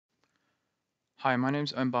Hi, my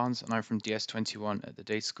name's Owen and I'm from DS21 at the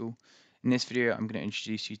Data School. In this video, I'm going to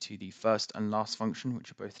introduce you to the first and last function, which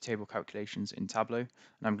are both table calculations in Tableau, and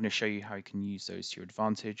I'm going to show you how you can use those to your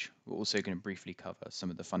advantage. We're also going to briefly cover some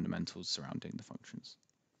of the fundamentals surrounding the functions.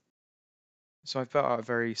 So I've built out a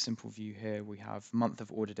very simple view here. We have month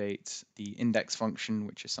of order date, the index function,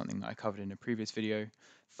 which is something that I covered in a previous video,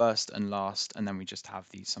 first and last, and then we just have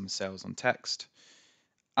the sum of sales on text.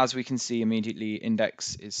 As we can see immediately,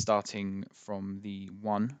 index is starting from the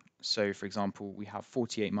 1. So for example, we have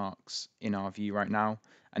 48 marks in our view right now,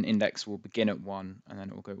 and index will begin at 1 and then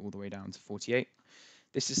it will go all the way down to 48.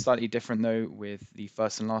 This is slightly different though with the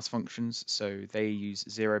first and last functions, so they use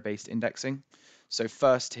zero-based indexing. So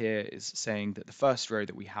first here is saying that the first row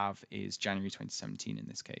that we have is January 2017 in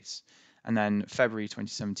this case, and then February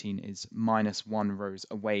 2017 is -1 rows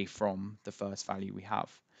away from the first value we have.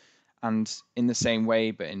 And in the same way,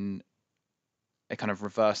 but in a kind of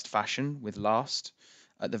reversed fashion with last,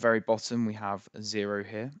 at the very bottom we have a 0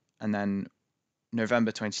 here, and then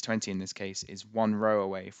November 2020 in this case is 1 row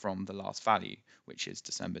away from the last value, which is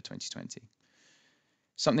December 2020.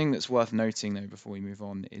 Something that's worth noting though before we move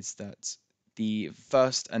on is that the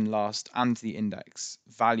first and last and the index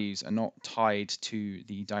values are not tied to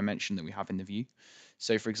the dimension that we have in the view.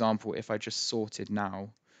 So for example, if I just sorted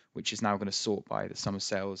now, which is now going to sort by the sum of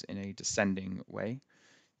sales in a descending way,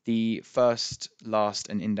 the first, last,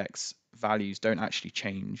 and index values don't actually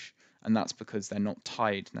change, and that's because they're not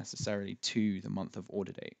tied necessarily to the month of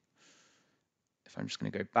order date. If I'm just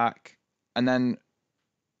going to go back, and then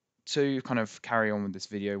to kind of carry on with this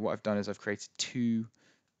video, what I've done is I've created two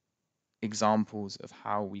examples of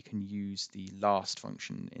how we can use the last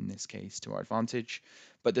function in this case to our advantage,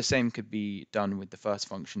 but the same could be done with the first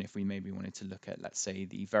function if we maybe wanted to look at, let's say,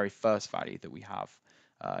 the very first value that we have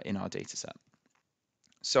in our data set.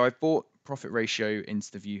 So I've brought profit ratio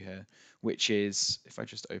into the view here, which is, if I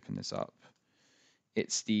just open this up,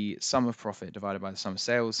 it's the sum of profit divided by the sum of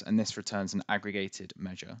sales, and this returns an aggregated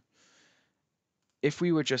measure. If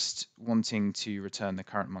we were just wanting to return the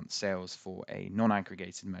current month's sales for a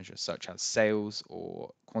non-aggregated measure, such as sales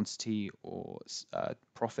or quantity or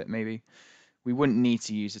profit maybe, we wouldn't need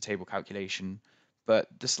to use a table calculation. But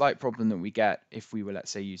the slight problem that we get if we were,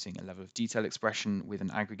 let's say, using a level of detail expression with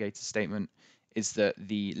an aggregated statement is that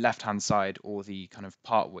the left-hand side, or the kind of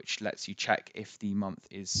part which lets you check if the month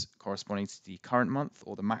is corresponding to the current month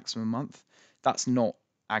or the maximum month, that's not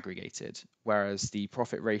aggregated, whereas the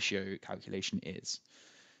profit ratio calculation is.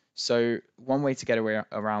 So one way to get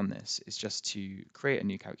around this is just to create a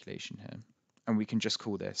new calculation here, and we can just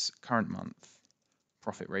call this current month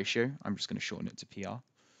profit ratio. I'm just going to shorten it to PR.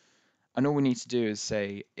 And all we need to do is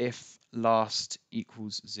say if last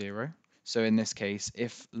equals 0. So in this case,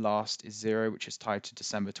 if last is 0, which is tied to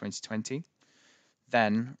December 2020,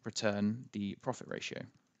 then return the profit ratio.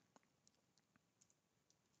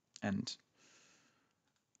 End.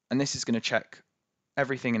 And this is going to check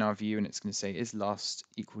everything in our view, and it's going to say is last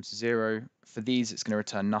equal to 0. For these, it's going to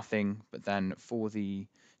return nothing, but then for the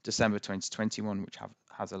December 2021, which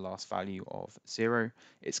has a last value of 0,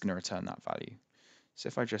 it's going to return that value. So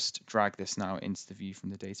if I just drag this now into the view from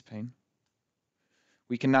the data pane,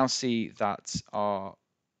 we can now see that our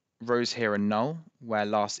rows here are null, where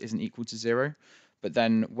last isn't equal to 0, but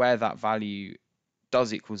then where that value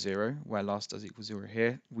does equal 0, where last does equal 0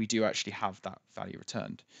 here, we do actually have that value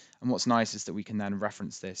returned. And what's nice is that we can then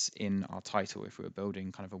reference this in our title if we were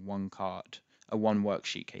building kind of a one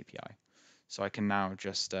worksheet KPI. So I can now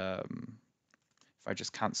just, if I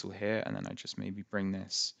just cancel here and then I just maybe bring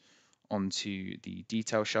this onto the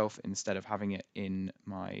detail shelf instead of having it in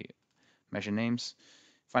my measure names.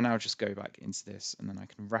 If I now just go back into this and then I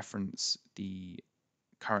can reference the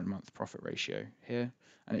current month profit ratio here,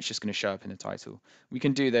 and it's just going to show up in the title. We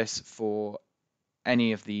can do this for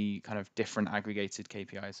any of the kind of different aggregated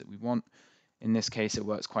KPIs that we want. In this case, it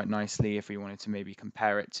works quite nicely if we wanted to maybe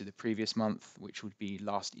compare it to the previous month, which would be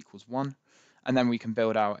last equals 1. And then we can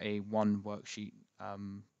build out a one worksheet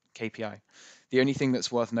KPI. The only thing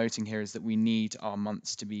that's worth noting here is that we need our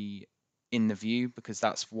months to be in the view because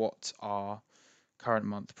that's what our current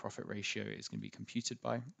month profit ratio is going to be computed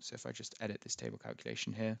by. So if I just edit this table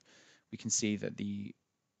calculation here, we can see that the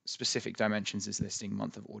specific dimensions is listing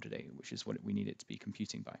month of order date, which is what we need it to be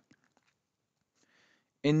computing by.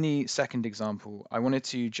 In the second example, I wanted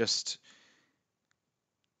to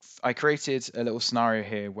I created a little scenario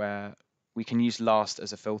here where we can use last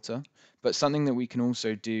as a filter, but something that we can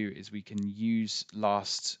also do is we can use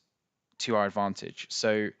last to our advantage.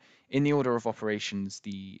 So in the order of operations,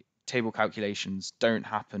 the table calculations don't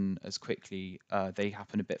happen as quickly, they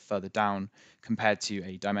happen a bit further down compared to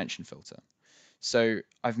a dimension filter. So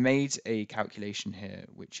I've made a calculation here,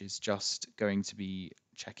 which is just going to be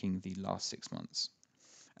checking the last 6 months.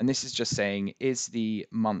 And this is just saying, is the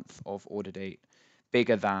month of order date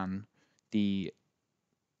bigger than the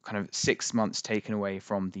kind of 6 months taken away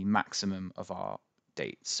from the maximum of our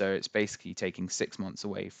date? So it's basically taking 6 months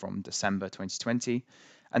away from December 2020.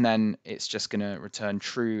 And then it's just going to return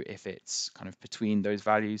true if it's kind of between those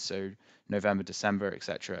values. So November, December,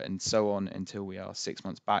 etc., and so on until we are 6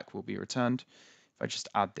 months back will be returned. If I just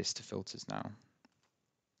add this to filters now,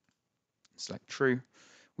 select true,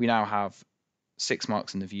 we now have 6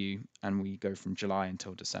 marks in the view and we go from July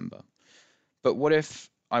until December. But what if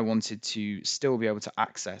I wanted to still be able to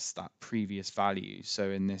access that previous value?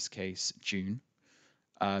 So in this case, June.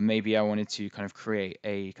 Maybe I wanted to kind of create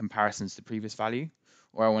a comparison to the previous value,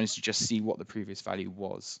 or I wanted to just see what the previous value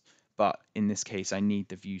was. But in this case, I need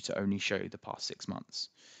the view to only show the past 6 months.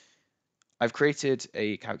 I've created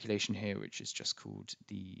a calculation here, which is just called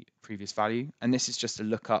the previous value. And this is just a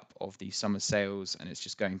lookup of the sum of sales, and it's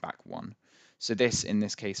just going back one. So this, in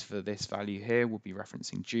this case, for this value here, will be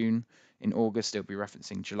referencing June. In August, it'll be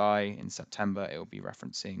referencing July. In September, it'll be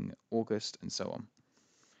referencing August, and so on.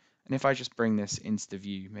 And if I just bring this into the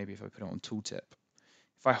view, maybe if I put it on tooltip,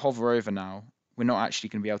 if I hover over now, we're not actually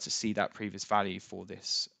going to be able to see that previous value for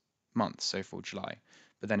this month, so for July.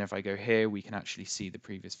 But then if I go here, we can actually see the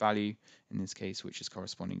previous value, in this case, which is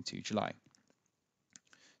corresponding to July.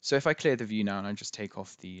 So if I clear the view now and I just take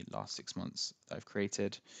off the last 6 months that I've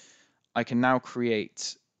created, I can now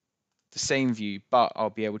create the same view, but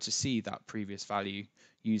I'll be able to see that previous value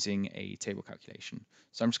using a table calculation.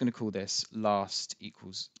 So I'm just going to call this last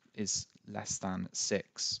equals is less than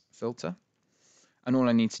 6 filter. And all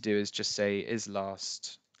I need to do is just say is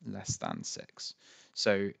last less than 6.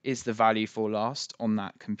 So is the value for last on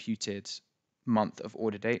that computed month of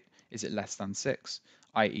order date, is it less than 6,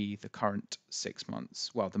 i.e. the current 6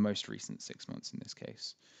 months, well, the most recent 6 months in this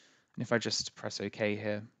case. And if I just press OK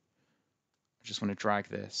here, I just want to drag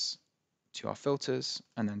this to our filters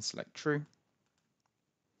and then select true.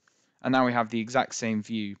 And now we have the exact same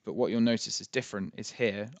view, but what you'll notice is different is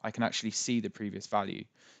here, I can actually see the previous value.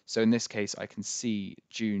 So in this case, I can see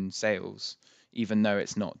June sales, even though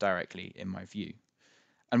it's not directly in my view.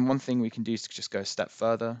 And one thing we can do to just go a step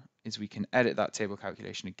further is we can edit that table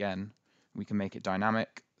calculation again. We can make it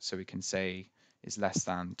dynamic, so we can say is less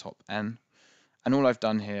than top n. And all I've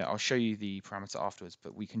done here, I'll show you the parameter afterwards,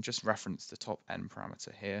 but we can just reference the top n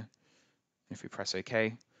parameter here. If we press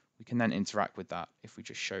OK, we can then interact with that if we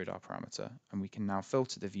just showed our parameter, and we can now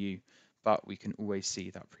filter the view, but we can always see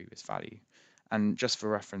that previous value. And just for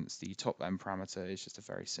reference, the top n parameter is just a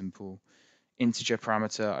very simple integer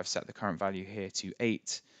parameter. I've set the current value here to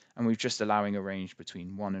 8, and we're just allowing a range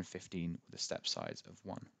between 1 and 15 with a step size of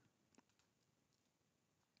 1.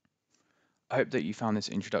 I hope that you found this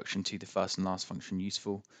introduction to the first and last function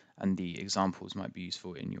useful, and the examples might be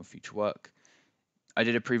useful in your future work. I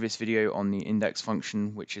did a previous video on the index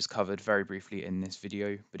function, which is covered very briefly in this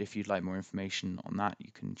video, but if you'd like more information on that,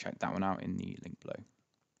 you can check that one out in the link below.